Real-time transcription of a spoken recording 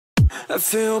I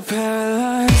feel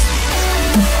paralyzed.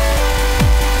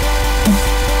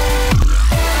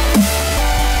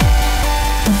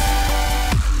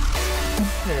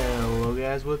 Hello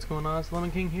guys, what's going on? It's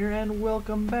Lemon King here, and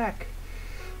welcome back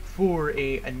for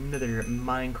another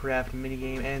Minecraft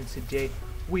minigame. And today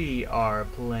we are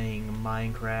playing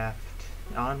Minecraft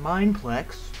on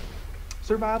Mineplex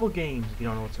survival games. If you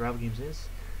don't know what survival games is,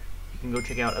 you can go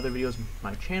check out other videos on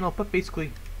my channel. But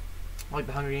basically, like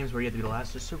the Hunger Games, where you have to be the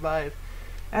last to survive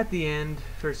at the end,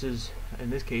 versus in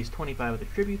this case 25 other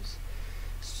tributes.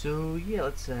 So yeah,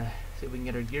 let's see if we can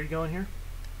get our gear going here.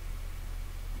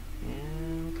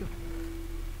 And go.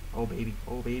 Oh baby,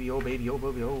 oh baby, oh baby, oh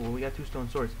baby, oh, we got 2 stone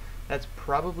swords. That's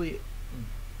probably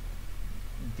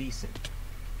decent,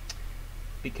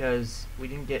 because we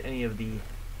didn't get any of the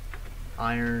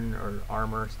iron or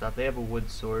armor stuff. They have a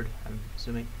wood sword, I'm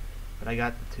assuming, but I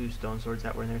got the 2 stone swords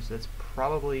that were in there, so that's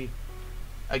probably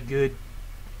a good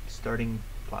starting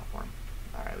platform.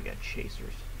 Alright, we got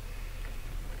chasers.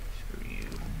 Screw you.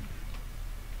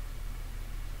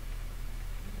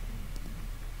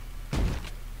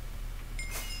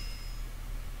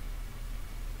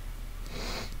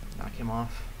 Knock him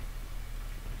off.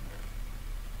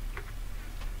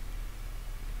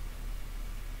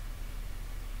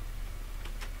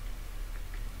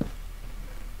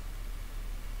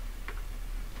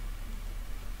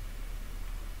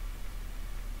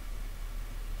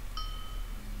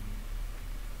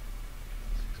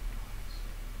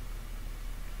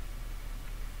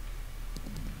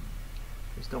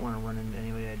 Just don't want to run into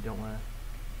anybody I don't want to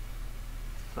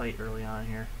fight early on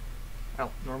here. I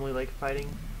don't normally like fighting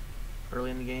early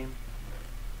in the game,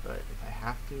 but if I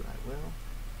have to, I will.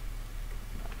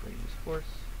 I'm not afraid to use force.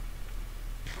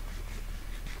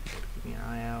 Keeping an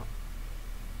eye out.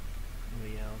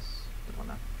 Anybody else? Don't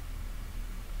want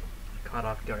to. Caught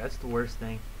off guard. That's the worst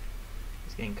thing.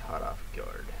 Is getting caught off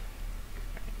guard.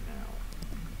 Right now,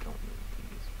 don't need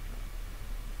these.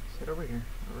 Sit over here.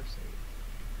 We're safe.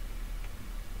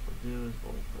 What we'll do is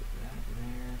we'll put that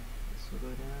there. This will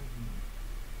go down here.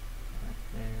 Right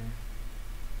there.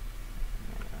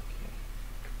 Okay.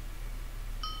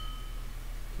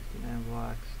 59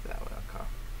 blocks. That way I'll call.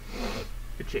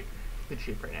 Good shape. Good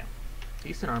shape right now.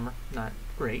 Decent armor. Not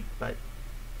great, but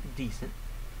decent.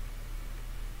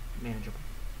 Manageable.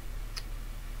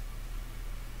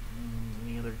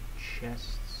 Any other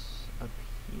chests up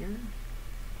here?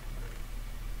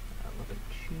 Leather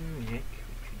tunic,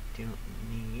 which we don't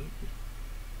need.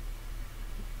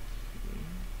 Okay.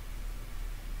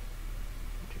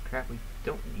 Bunch of crap we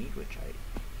don't need, which I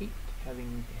hate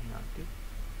having to hang on to.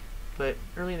 But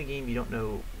early in the game, you don't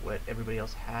know what everybody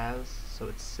else has, so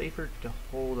it's safer to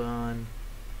hold on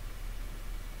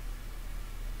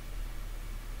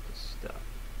to stuff.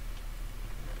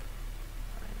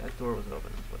 Alright, that door was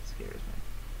open, is what scares me.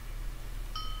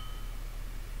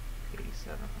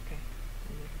 87, okay.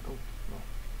 Oh, well.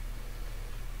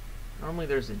 Normally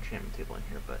there's an enchantment table in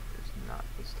here, but there's not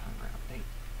this time around. Hey.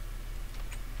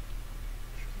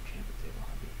 Enchantment table,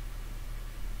 that'd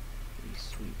be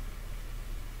sweet.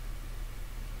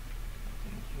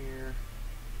 Nothing here.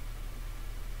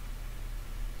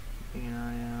 Keeping an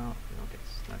eye out. We don't get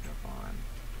snuck up on.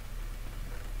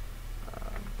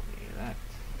 Any of that.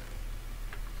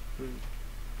 Food.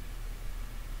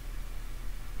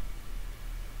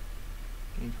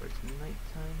 Getting towards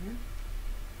nighttime here.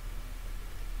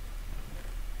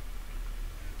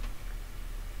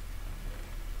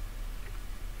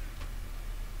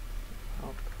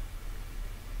 Help.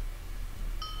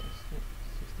 Test it.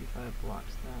 65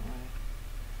 blocks that way.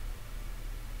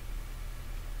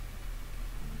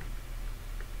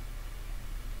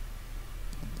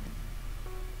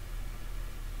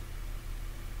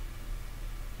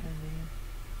 And then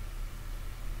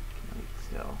can we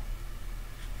tell?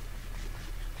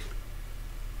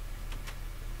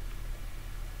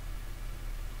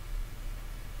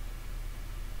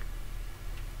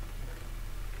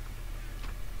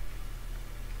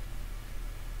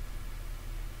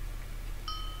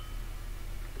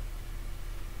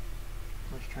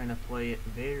 Trying to play it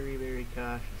very, very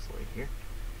cautiously here.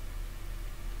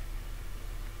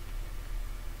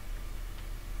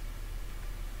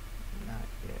 Not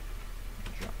get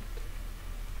jumped.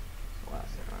 The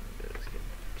last thing I want to do is get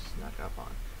snuck up on.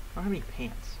 I don't have any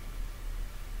pants.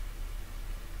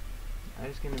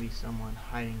 There's going to be someone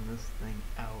hiding this thing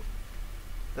out.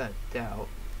 That doubt.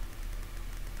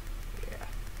 Yeah.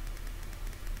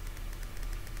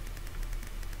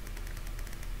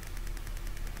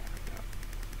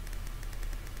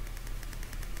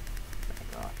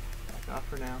 Back off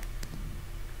for now.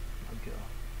 I'll go.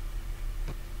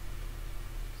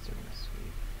 Still gonna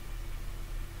sweep.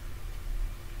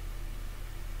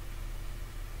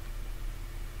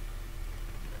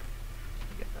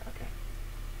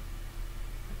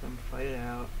 fight it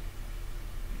out.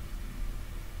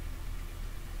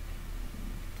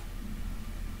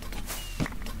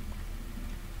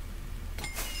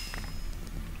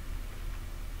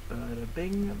 Bada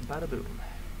bing, bada boom.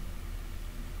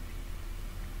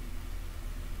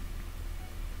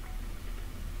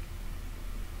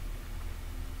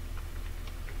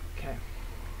 Okay.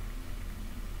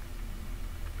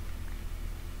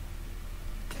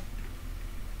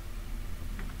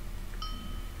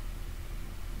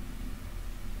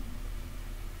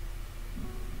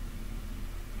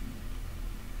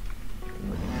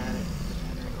 Looking at it,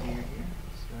 right here.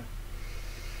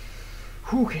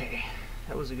 So, okay,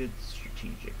 that was a good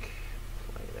strategic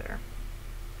play there.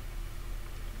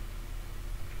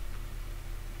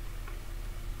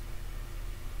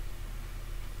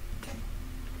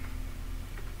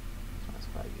 That's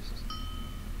 5 uses.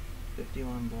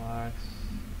 51 blocks.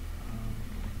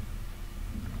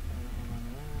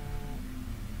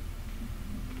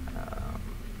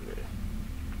 Good.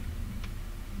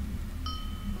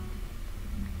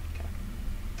 Okay.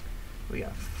 We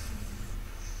got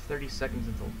 30 seconds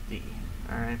until D.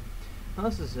 Alright. Well,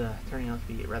 this is turning out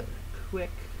to be rather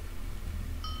quick.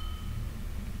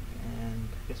 And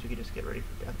I guess we could just get ready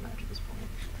for deathmatch at this point.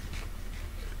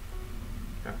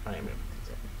 Alright,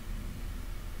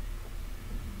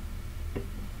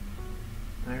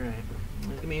 Alright. It's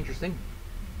gonna be interesting.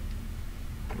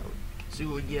 Let's see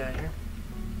what we get here.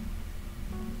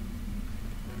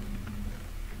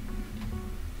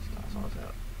 Just toss all this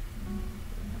out.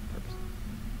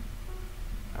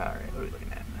 Alright, what are we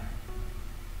looking at?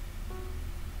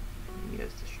 He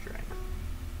has the strength.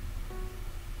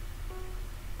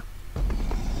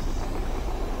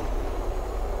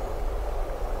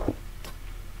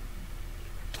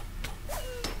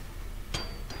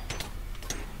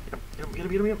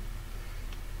 Get him.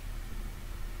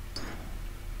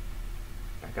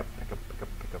 Back up.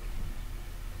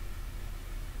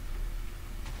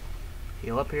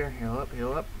 Heal up here,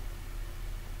 heal up.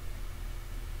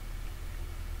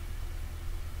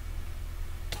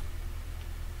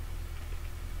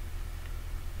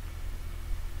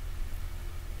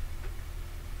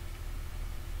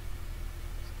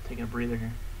 Taking a breather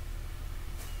here.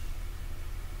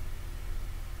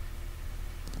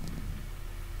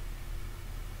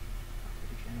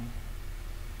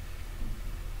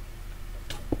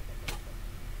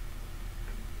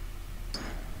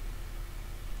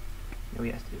 No,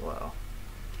 he has to be low.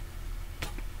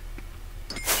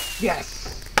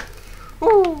 Yes!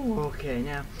 Ooh, okay,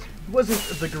 now, it wasn't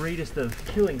the greatest of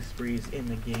killing sprees in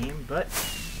the game, but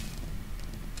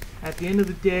at the end of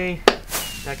the day,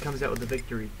 that comes out with the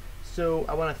victory. So,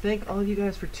 I want to thank all of you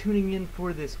guys for tuning in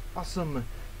for this awesome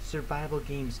survival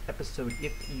games episode.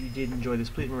 If you did enjoy this,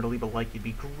 please remember to leave a like. It'd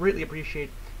be greatly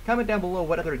appreciated. Comment down below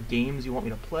what other games you want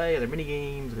me to play, other mini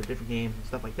games, other different games, and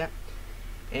stuff like that.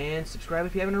 And subscribe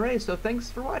if you haven't already. So thanks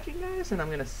for watching, guys, and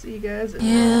I'm gonna see you guys in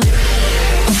the next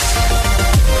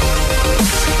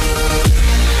video.